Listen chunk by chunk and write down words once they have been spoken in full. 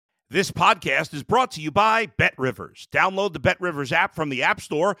This podcast is brought to you by BetRivers. Download the BetRivers app from the App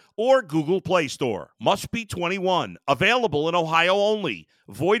Store or Google Play Store. Must be 21. Available in Ohio only.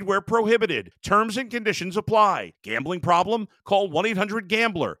 Void where prohibited. Terms and conditions apply. Gambling problem? Call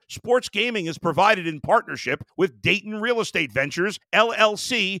 1-800-GAMBLER. Sports gaming is provided in partnership with Dayton Real Estate Ventures,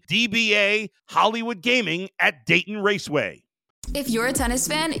 LLC, DBA, Hollywood Gaming at Dayton Raceway. If you're a tennis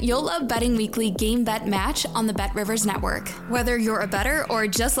fan, you'll love Betting Weekly Game Bet Match on the BetRivers Network. Whether you're a bettor or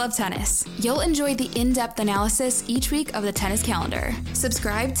just love tennis, you'll enjoy the in-depth analysis each week of the tennis calendar.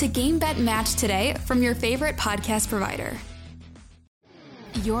 Subscribe to Game Bet Match today from your favorite podcast provider.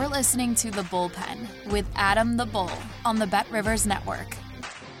 You're listening to The Bullpen with Adam the Bull on the BetRivers Network.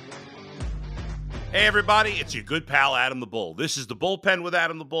 Hey everybody, it's your good pal Adam the Bull. This is The Bullpen with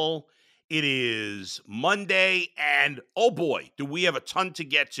Adam the Bull. It is Monday, and oh boy, do we have a ton to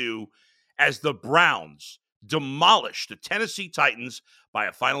get to as the Browns demolish the Tennessee Titans by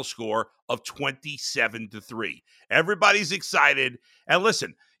a final score of 27-3. Everybody's excited. And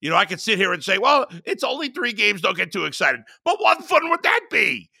listen, I could sit here and say, well, it's only 3 games, don't get too excited. But what fun would that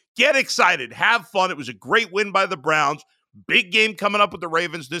be? Get excited, have fun. It was a great win by the Browns. Big game coming up with the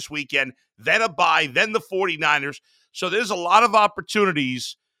Ravens this weekend, then a bye, then the 49ers. So there's a lot of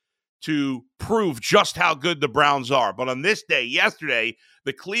opportunities to prove just how good the Browns are. But on this day, yesterday,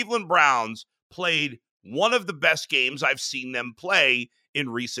 the Cleveland Browns played one of the best games I've seen them play in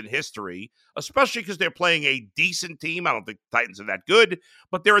recent history, especially because they're playing a decent team. I don't think the Titans are that good,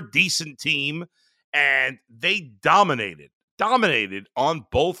 but they're a decent team, and they dominated on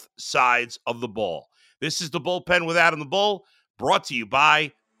both sides of the ball. This is The Bullpen with Adam the Bull, brought to you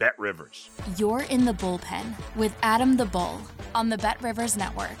by BetRivers. You're in The Bullpen with Adam the Bull on the BetRivers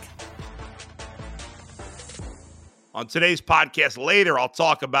Network. On today's podcast later, I'll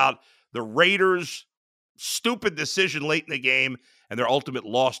talk about the Raiders' stupid decision late in the game and their ultimate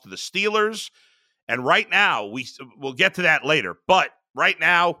loss to the Steelers. And right now, we'll get to that later. But right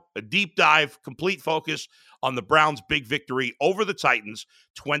now, a deep dive, complete focus on the Browns' big victory over the Titans,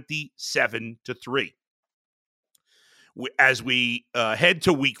 27-3. As we head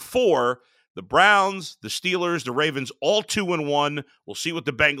to week 4, the Browns, the Steelers, the Ravens, all 2-1. We'll see what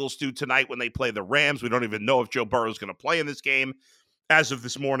the Bengals do tonight when they play the Rams. We don't even know if Joe Burrow is going to play in this game as of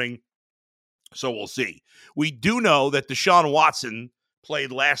this morning, so we'll see. We do know that Deshaun Watson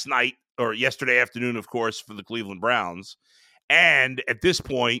played last night, or yesterday afternoon, of course, for the Cleveland Browns. And at this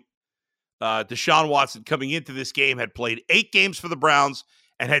point, Deshaun Watson coming into this game had played 8 games for the Browns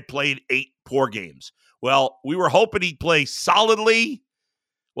and had played 8 poor games. Well, we were hoping he'd play solidly.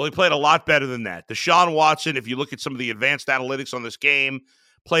 Well, he played a lot better than that. Deshaun Watson, if you look at some of the advanced analytics on this game,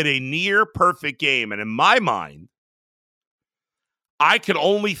 played a near-perfect game. And in my mind, I could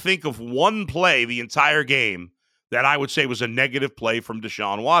only think of one play the entire game that I would say was a negative play from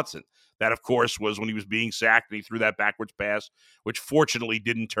Deshaun Watson. That, of course, was when he was being sacked and he threw that backwards pass, which fortunately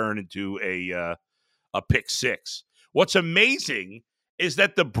didn't turn into a pick six. What's amazing is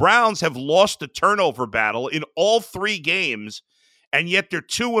that the Browns have lost the turnover battle in all 3 games, and yet they're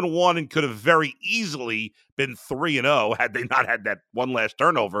 2-1 and could have very easily been 3-0 had they not had that one last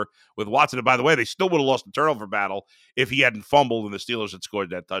turnover with Watson. And by the way, they still would have lost the turnover battle if he hadn't fumbled and the Steelers had scored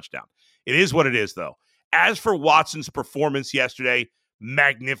that touchdown. It is what it is, though. As for Watson's performance yesterday,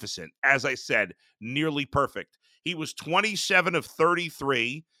 magnificent. As I said, nearly perfect. He was 27 of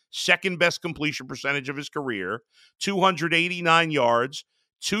 33, second best completion percentage of his career, 289 yards,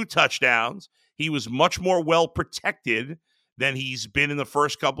 2 touchdowns. He was much more well protected than he's been in the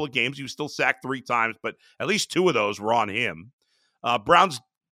first couple of games. He was still sacked 3 times, but at least 2 of those were on him. Browns,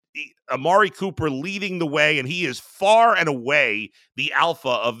 Amari Cooper leading the way, and he is far and away the alpha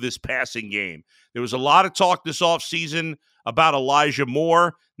of this passing game. There was a lot of talk this offseason about Elijah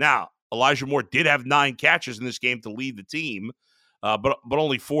Moore. Now, Elijah Moore did have 9 catches in this game to lead the team, but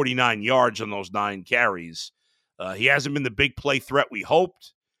only 49 yards on those 9 carries. He hasn't been the big play threat we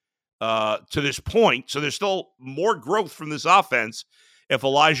hoped to this point. So there's still more growth from this offense if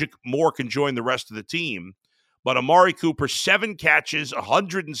Elijah Moore can join the rest of the team. But Amari Cooper, 7 catches,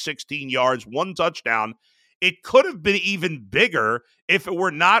 116 yards, 1 touchdown. It could have been even bigger if it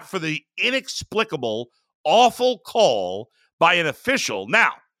were not for the inexplicable, awful call by an official.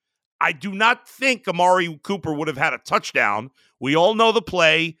 Now, I do not think Amari Cooper would have had a touchdown. We all know the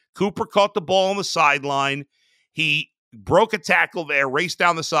play. Cooper caught the ball on the sideline. He broke a tackle there, raced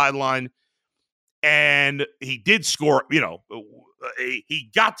down the sideline, and he did score. He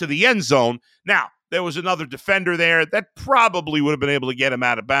got to the end zone. Now, there was another defender there that probably would have been able to get him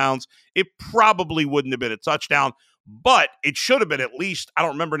out of bounds. It probably wouldn't have been a touchdown, But it should have been at least, I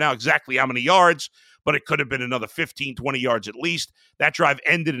don't remember now exactly how many yards, but it could have been another 15, 20 yards at least. That drive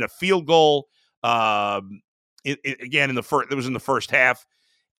ended in a field goal. Again, it was in the first half,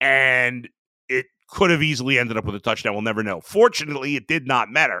 and it could have easily ended up with a touchdown. We'll never know. Fortunately, it did not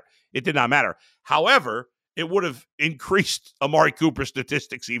matter. It did not matter. However, it would have increased Amari Cooper's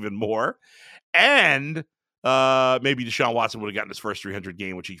statistics even more. And maybe Deshaun Watson would have gotten his first 300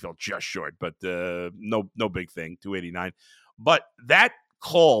 game, which he fell just short. But no big thing, 289. But that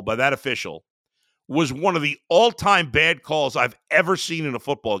call by that official was one of the all-time bad calls I've ever seen in a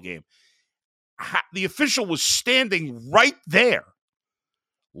football game. The official was standing right there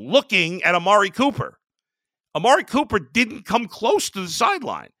looking at Amari Cooper. Amari Cooper didn't come close to the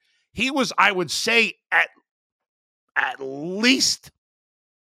sideline. He was, I would say, at least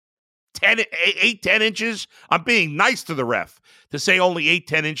 10 inches. I'm being nice to the ref to say only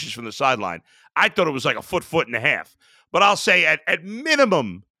 8-10 inches from the sideline. I thought it was like a foot and a half. But I'll say at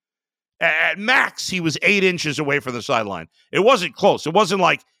minimum, at max, he was 8 inches away from the sideline. It wasn't close. It wasn't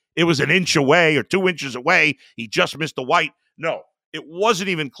like it was an inch away or 2 inches away. He just missed the white. No, it wasn't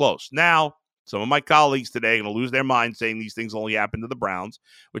even close. Now, some of my colleagues today are going to lose their mind saying these things only happen to the Browns,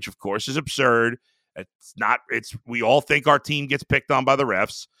 which of course is absurd. It's not. We all think our team gets picked on by the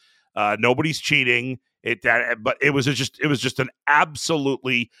refs. Nobody's cheating. But it was just an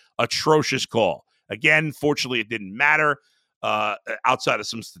absolutely atrocious call. Again, fortunately, it didn't matter outside of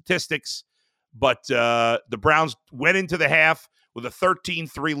some statistics. But the Browns went into the half with a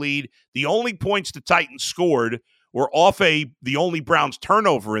 13-3 lead. The only points the Titans scored were off the only Browns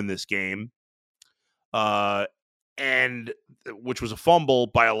turnover in this game, and which was a fumble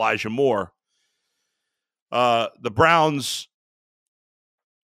by Elijah Moore. The Browns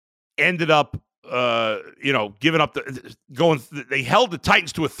ended up, giving up they held the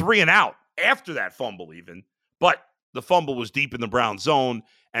Titans to a 3-and-out after that fumble even, but the fumble was deep in the Browns zone,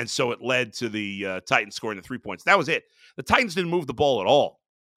 and so it led to the Titans scoring the 3 points. That was it. The Titans didn't move the ball at all.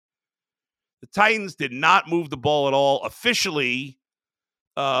 The Titans did not move the ball at all. Officially,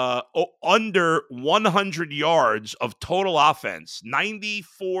 under 100 yards of total offense,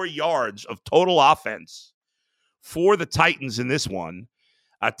 94 yards of total offense for the Titans in this one.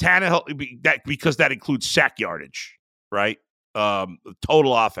 Tannehill, because that includes sack yardage, right?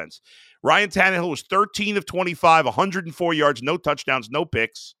 Total offense. Ryan Tannehill was 13 of 25, 104 yards, no touchdowns, no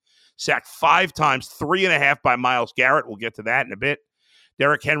picks. Sacked 5 times, 3.5 by Myles Garrett. We'll get to that in a bit.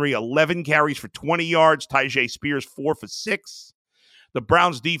 Derrick Henry, 11 carries for 20 yards. Tyjae Spears, 4 for 6. The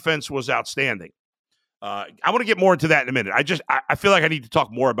Browns' defense was outstanding. I want to get more into that in a minute. I feel like I need to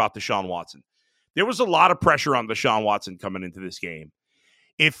talk more about Deshaun Watson. There was a lot of pressure on Deshaun Watson coming into this game.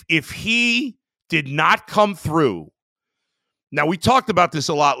 If he did not come through, now we talked about this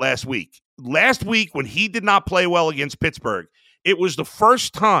a lot last week. Last week when he did not play well against Pittsburgh, it was the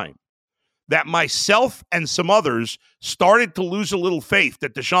first time that myself and some others started to lose a little faith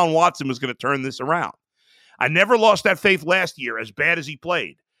that Deshaun Watson was going to turn this around. I never lost that faith last year, as bad as he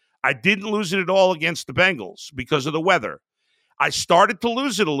played. I didn't lose it at all against the Bengals because of the weather. I started to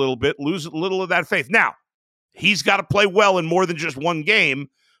lose it a little bit, lose a little of that faith. Now, he's got to play well in more than just one game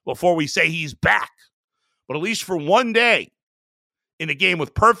before we say he's back. But at least for one day, in a game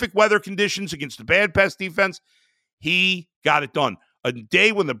with perfect weather conditions against the bad pass defense, he got it done. A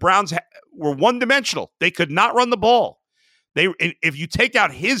day when the Browns were one-dimensional. They could not run the ball. If you take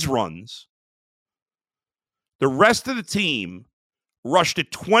out his runs, the rest of the team rushed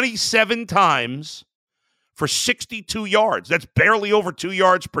it 27 times for 62 yards. That's barely over 2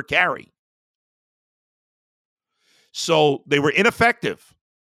 yards per carry. So they were ineffective.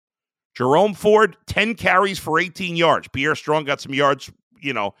 Jerome Ford, 10 carries for 18 yards. Pierre Strong got some yards,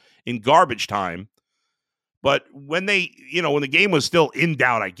 in garbage time. But when when the game was still in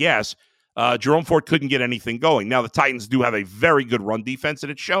doubt, I guess, Jerome Ford couldn't get anything going. Now, the Titans do have a very good run defense,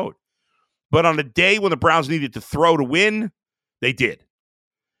 and it showed. But on a day when the Browns needed to throw to win, they did.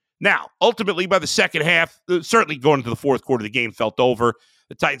 Now, ultimately, by the second half, certainly going into the fourth quarter, the game felt over.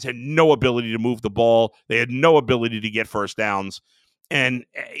 The Titans had no ability to move the ball. They had no ability to get first downs. And,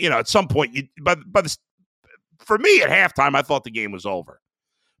 at some point, for me at halftime, I thought the game was over.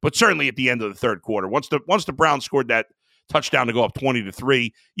 But certainly at the end of the third quarter, once the Browns scored that touchdown to go up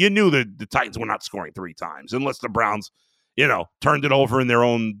 20-3, you knew that the Titans were not scoring 3 times unless the Browns, turned it over in their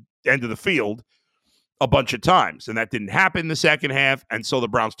own end of the field a bunch of times. And that didn't happen in the second half, and so the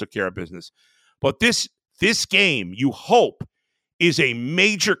Browns took care of business. But this game, you hope, is a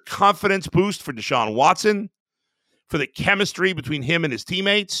major confidence boost for Deshaun Watson, for the chemistry between him and his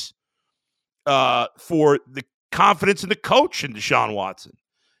teammates, for the confidence in the coach in Deshaun Watson.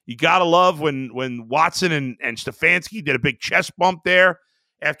 You got to love when Watson and Stefanski did a big chest bump there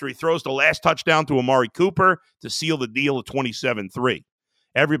after he throws the last touchdown to Amari Cooper to seal the deal at 27-3.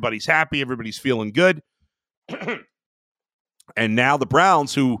 Everybody's happy. Everybody's feeling good. And now the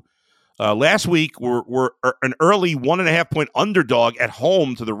Browns, who last week were an early 1.5-point underdog at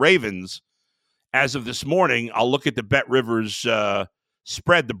home to the Ravens, as of this morning, I'll look at the Bet Rivers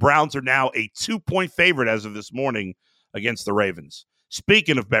spread. The Browns are now a 2-point favorite as of this morning against the Ravens.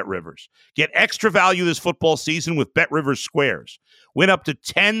 Speaking of Bet Rivers, get extra value this football season with Bet Rivers Squares. Win up to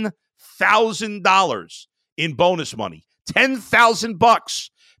 $10,000 in bonus money. $10,000.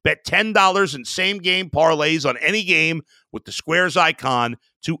 Bet $10 in same-game parlays on any game with the Squares icon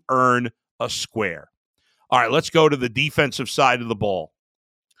to earn a square. All right, let's go to the defensive side of the ball.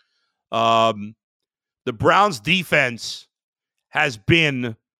 The Browns defense has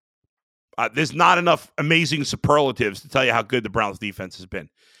been, there's not enough amazing superlatives to tell you how good the Browns defense has been.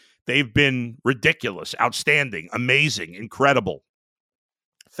 They've been ridiculous, outstanding, amazing, incredible,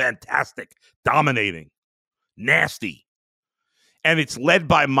 fantastic, dominating, nasty. And it's led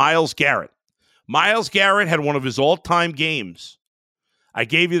by Myles Garrett. Myles Garrett had one of his all-time games. I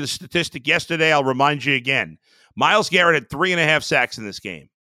gave you the statistic yesterday. I'll remind you again. Myles Garrett had 3.5 sacks in this game.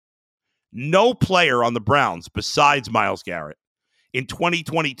 No player on the Browns besides Myles Garrett in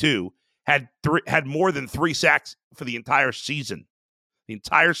 2022 had more than 3 sacks for the entire season. The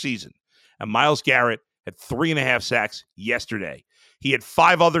entire season. And Myles Garrett had 3.5 sacks yesterday. He had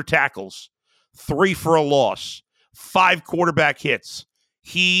 5 other tackles, 3 for a loss, 5 quarterback hits.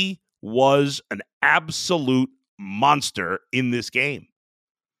 He was an absolute monster in this game.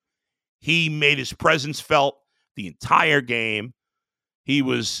 He made his presence felt the entire game. He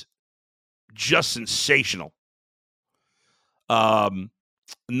was just sensational.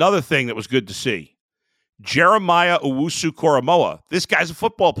 Another thing that was good to see, Jeremiah Owusu-Koramoah. This guy's a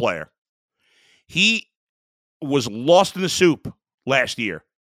football player. He was lost in the soup last year.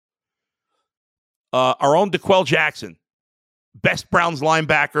 Our own DeQuell Jackson, best Browns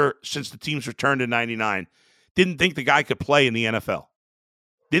linebacker since the team's returned in '99, didn't think the guy could play in the NFL.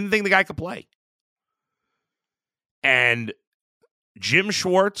 Didn't think the guy could play. And Jim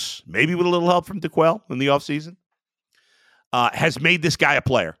Schwartz, maybe with a little help from DeQuell in the offseason, has made this guy a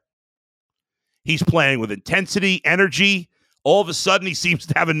player. He's playing with intensity, energy. All of a sudden, he seems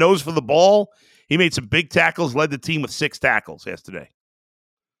to have a nose for the ball. He made some big tackles, led the team with 6 tackles yesterday.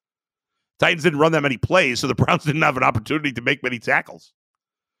 Titans didn't run that many plays, so the Browns didn't have an opportunity to make many tackles.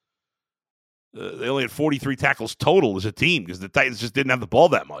 They only had 43 tackles total as a team because the Titans just didn't have the ball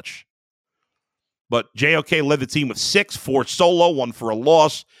that much. But JOK led the team with 6, 4 solo, 1 for a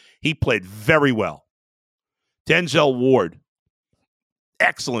loss. He played very well. Denzel Ward,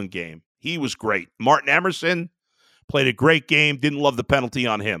 excellent game. He was great. Martin Emerson played a great game. Didn't love the penalty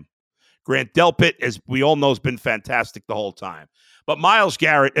on him. Grant Delpit, as we all know, has been fantastic the whole time. But Myles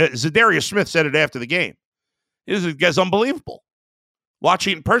Garrett, Zadarius Smith said it after the game. This guy's unbelievable.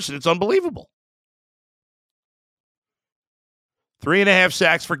 Watching it in person, it's unbelievable. 3.5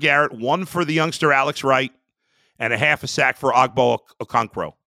 sacks for Garrett, 1 for the youngster Alex Wright, and 0.5 sack for Ogbo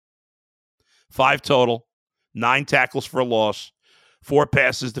Okonkwo. 5 total, 9 tackles for a loss, 4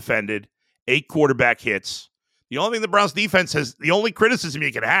 passes defended, 8 quarterback hits. The only thing the Browns defense has, the only criticism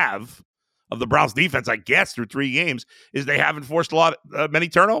you can have of the Browns defense, I guess, through 3 games, is they haven't forced many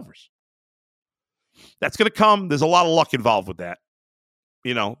turnovers. That's going to come. There's a lot of luck involved with that.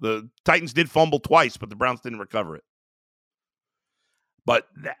 You know, the Titans did fumble twice, but the Browns didn't recover it. But,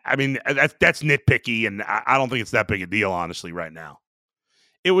 I mean, that's nitpicky, and I don't think it's that big a deal, honestly, right now.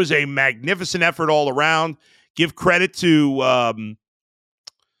 It was a magnificent effort all around. Give credit to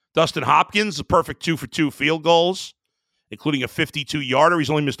Dustin Hopkins, a perfect 2-for-2 field goals, including a 52-yarder. He's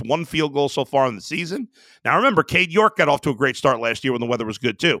only missed 1 field goal so far in the season. Now, remember, Cade York got off to a great start last year when the weather was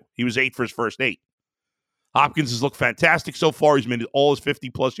good, too. He was 8 for his first 8. Hopkins has looked fantastic so far. He's made all his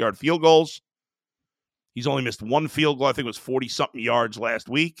 50-plus yard field goals. He's only missed 1 field goal. I think it was 40-something yards last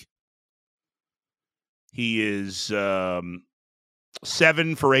week. He is 7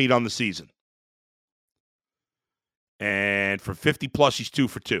 for 8 on the season. And for 50-plus, he's 2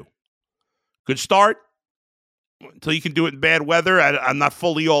 for 2. Good start. Until you can do it in bad weather. I'm not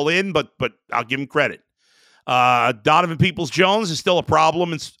fully all in, but I'll give him credit. Donovan Peoples-Jones is still a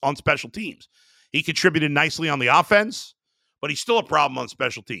problem on special teams. He contributed nicely on the offense, but he's still a problem on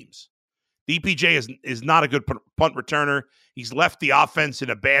special teams. DPJ is not a good punt returner. He's left the offense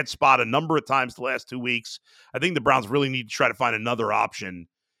in a bad spot a number of times the last 2 weeks. I think the Browns really need to try to find another option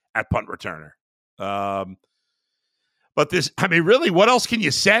at punt returner. But this, I mean, really, what else can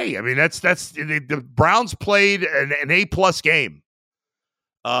you say? I mean, that's the Browns played an A-plus game.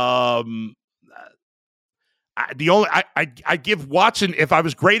 Um, I give Watson, if I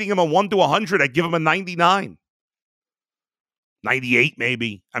was grading him a 1 to 100, I'd give him a 99. 98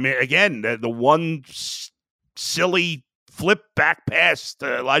 maybe. I mean, again, the one silly flip back pass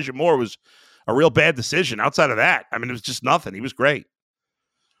to Elijah Moore was a real bad decision. Outside of that, I mean, it was just nothing. He was great.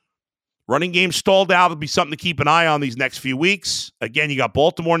 Running game stalled out. It'll be something to keep an eye on these next few weeks. Again, you got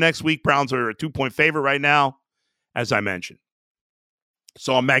Baltimore next week. Browns are a 2-point favorite right now, as I mentioned.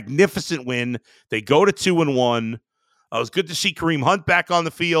 So a magnificent win. They go to 2-1. It was good to see Kareem Hunt back on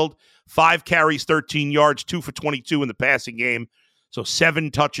the field. 5 carries, 13 yards, 2 for 22 in the passing game. So 7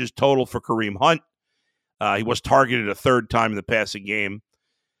 touches total for Kareem Hunt. He was targeted a third time in the passing game.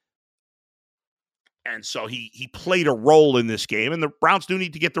 And so he played a role in this game. And the Browns do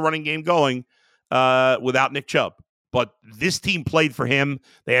need to get the running game going without Nick Chubb. But this team played for him.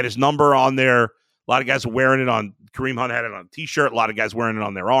 They had his number on there. A lot of guys were wearing it on. Kareem Hunt had it on a T-shirt. A lot of guys wearing it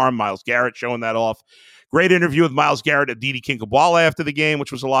on their arm. Myles Garrett showing that off. Great interview with Myles Garrett at Didi Kinkabwala after the game,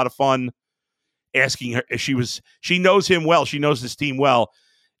 which was a lot of fun. Asking her, she knows him well. She knows this team well.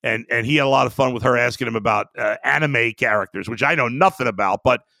 And he had a lot of fun with her asking him about anime characters, which I know nothing about.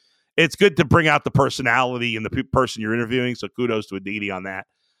 But it's good to bring out the personality in the person you're interviewing. So kudos to Aditi on that.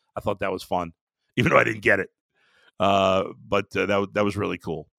 I thought that was fun, even though I didn't get it. But that was really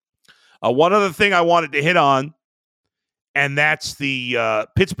cool. One other thing I wanted to hit on, and that's the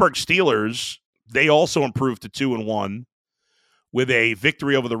Pittsburgh Steelers. They also improved to 2-1 with a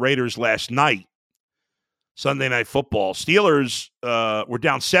victory over the Raiders last night, Sunday Night Football. Steelers were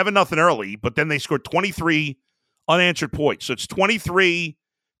down 7-0 early, but then they scored 23 unanswered points. So it's 23-7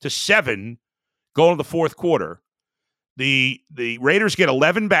 going to the fourth quarter. The Raiders get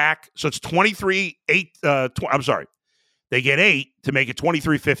 11 back, so it's 23-8. They get 8 to make it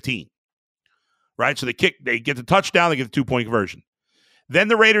 23-15. Right? So they get the touchdown, they get the 2-point conversion. Then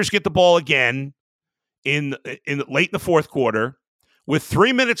the Raiders get the ball again in late in the fourth quarter with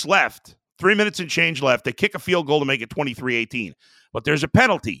 3 minutes left. 3 minutes and change left. They kick a field goal to make it 23-18. But there's a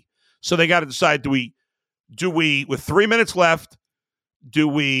penalty. So they got to decide, do we with 3 minutes left, do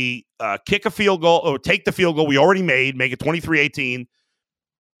we kick a field goal or take the field goal we already made, make it 23-18,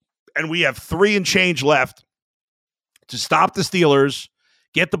 and we have 3 and change left to stop the Steelers,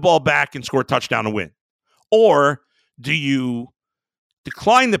 get the ball back, and score a touchdown and win? Or do you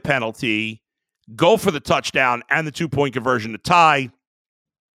decline the penalty, go for the touchdown and the 2-point conversion to tie,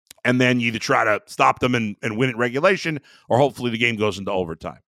 and then you either try to stop them and win at regulation, or hopefully the game goes into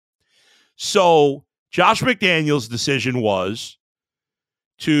overtime? So Josh McDaniels' decision was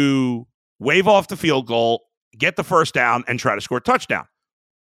to wave off the field goal, get the first down, and try to score a touchdown.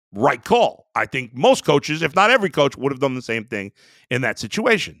 Right call. I think most coaches, if not every coach, would have done the same thing in that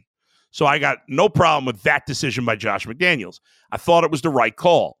situation. So I got no problem with that decision by Josh McDaniels. I thought it was the right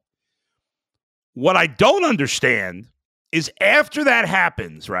call. What I don't understand is after that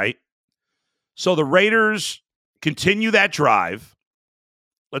happens, right? So the Raiders continue that drive.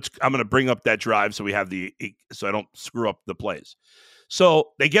 I'm going to bring up that drive so I don't screw up the plays.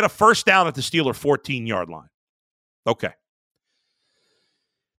 So they get a first down at the Steeler 14-yard line. Okay.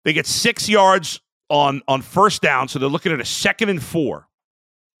 They get 6 yards on first down, so they're looking at a 2nd and 4.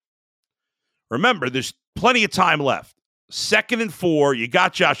 Remember, there's plenty of time left. 2nd and 4, you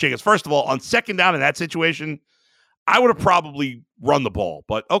got Josh Jacobs. First of all, on second down in that situation, I would have probably run the ball.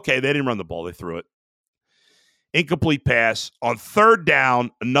 But okay, they didn't run the ball. They threw it. Incomplete pass. On third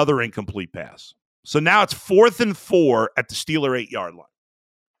down, another incomplete pass. So now it's 4th and 4 at the Steeler 8-yard line.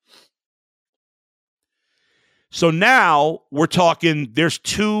 So now we're talking, there's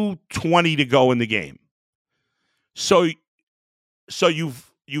 2:20 to go in the game. So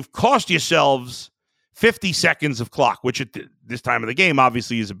you've cost yourselves 50 seconds of clock, which at this time of the game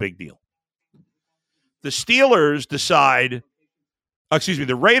obviously is a big deal. The Steelers decide,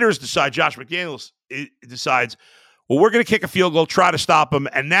 the Raiders decide, Josh McDaniels decides, well, we're going to kick a field goal, try to stop them,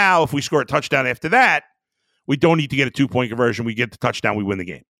 and now if we score a touchdown after that, we don't need to get a 2-point conversion. We get the touchdown, we win the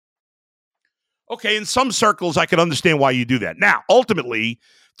game. Okay, in some circles, I can understand why you do that. Now, ultimately,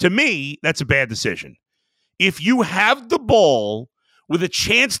 to me, that's a bad decision. If you have the ball with a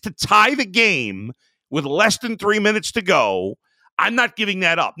chance to tie the game with less than 3 minutes to go, I'm not giving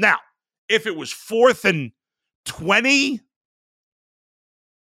that up. Now, if it was 4th and 20,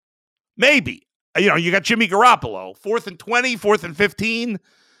 maybe. You got Jimmy Garoppolo, 4th and 20, 4th and 15.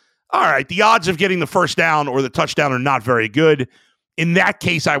 All right, the odds of getting the first down or the touchdown are not very good. In that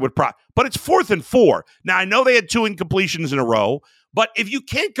case, I would but it's 4th and 4. Now, I know they had 2 incompletions in a row, but if you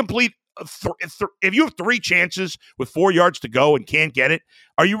can't complete, if you have 3 chances with 4 yards to go and can't get it,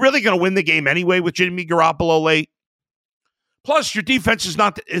 are you really going to win the game anyway with Jimmy Garoppolo late? Plus, your defense is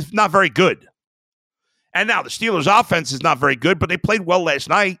not very good. And now the Steelers' offense is not very good, but they played well last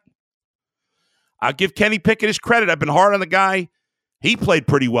night. I'll give Kenny Pickett his credit. I've been hard on the guy. He played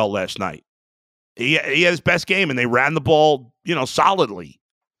pretty well last night. He had his best game, and they ran the ball, solidly.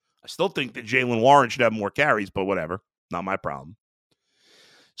 I still think that Jaylen Warren should have more carries, but whatever. Not my problem.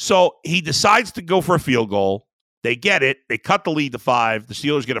 So he decides to go for a field goal. They get it. They cut the lead to 5. The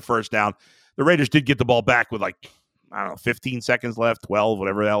Steelers get a first down. The Raiders did get the ball back with 15 seconds left, 12,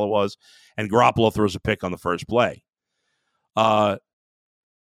 whatever the hell it was. And Garoppolo throws a pick on the first play. So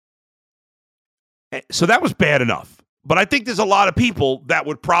that was bad enough. But I think there's a lot of people that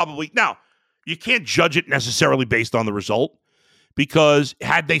would probably... Now, you can't judge it necessarily based on the result, because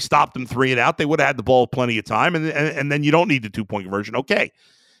had they stopped them 3 and out, they would have had the ball plenty of time, and then you don't need the 2-point conversion. Okay.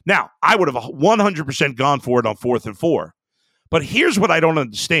 Now, I would have 100% gone for it on 4th and 4. But here's what I don't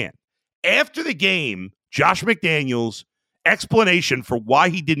understand. After the game, Josh McDaniels' explanation for why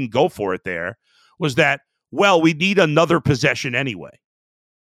he didn't go for it there was that, well, we need another possession anyway.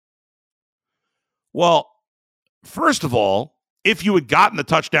 Well, first of all, if you had gotten the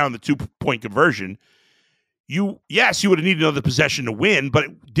touchdown, the 2-point conversion, you would have needed another possession to win, but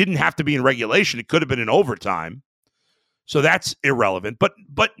it didn't have to be in regulation. It could have been in overtime. So that's irrelevant.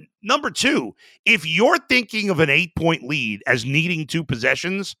 But number 2, if you're thinking of an 8-point lead as needing 2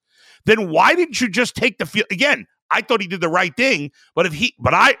 possessions, then why didn't you just take the field? Again, I thought he did the right thing, but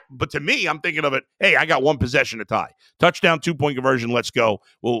to me, I'm thinking of it, hey, I got 1 possession to tie. Touchdown, 2-point conversion, let's go.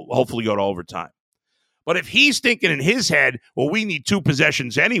 We'll hopefully go to overtime. But if he's thinking in his head, well, we need 2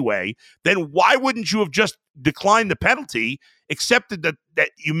 possessions anyway, then why wouldn't you have just declined the penalty, accepted that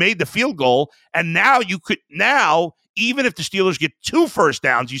you made the field goal, and now even if the Steelers get 2 first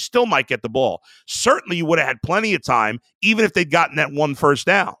downs, you still might get the ball. Certainly you would have had plenty of time, even if they'd gotten that 1 first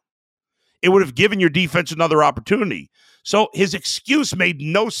down. It would have given your defense another opportunity. So his excuse made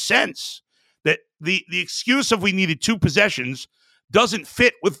no sense. That the excuse of we needed 2 possessions doesn't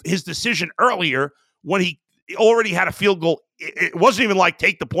fit with his decision earlier when he already had a field goal. It wasn't even like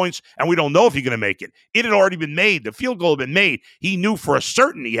take the points and we don't know if you're going to make it. It had already been made. The field goal had been made. He knew for a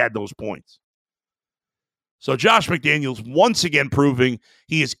certain he had those points. So Josh McDaniels once again proving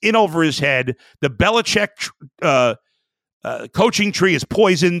he is in over his head. The Belichick coaching tree is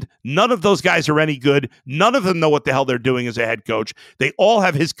poisoned. None of those guys are any good. None of them know what the hell they're doing as a head coach. They all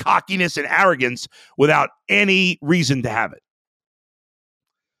have his cockiness and arrogance without any reason to have it.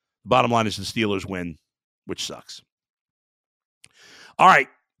 The bottom line is the Steelers win, which sucks. All right.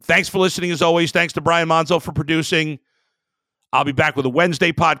 Thanks for listening as always. Thanks to Brian Monzo for producing. I'll be back with a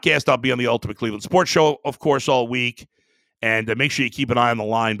Wednesday podcast. I'll be on the Ultimate Cleveland Sports Show, of course, all week. And make sure you keep an eye on the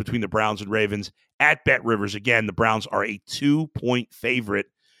line between the Browns and Ravens at Bet Rivers. Again, the Browns are a 2-point favorite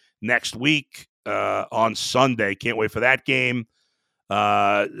next week on Sunday. Can't wait for that game.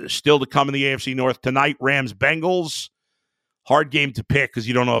 Still to come in the AFC North tonight, Rams-Bengals. Hard game to pick because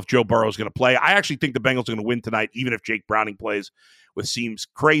you don't know if Joe Burrow is going to play. I actually think the Bengals are going to win tonight, even if Jake Browning plays, which seems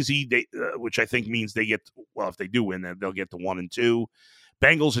crazy, which I think means they get, well, if they do win, then they'll get to 1 and 2.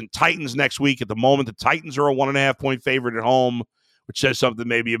 Bengals and Titans next week. At the moment, the Titans are a 1.5-point favorite at home, which says something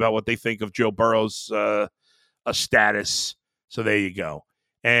maybe about what they think of Joe Burrow's status. So there you go.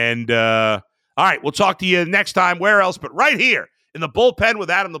 And all right, we'll talk to you next time. Where else but right here in the bullpen with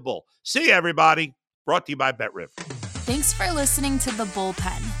Adam the Bull. See you, everybody. Brought to you by Bet River. Thanks for listening to The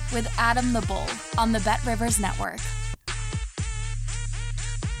Bullpen with Adam the Bull on the Bet Rivers Network.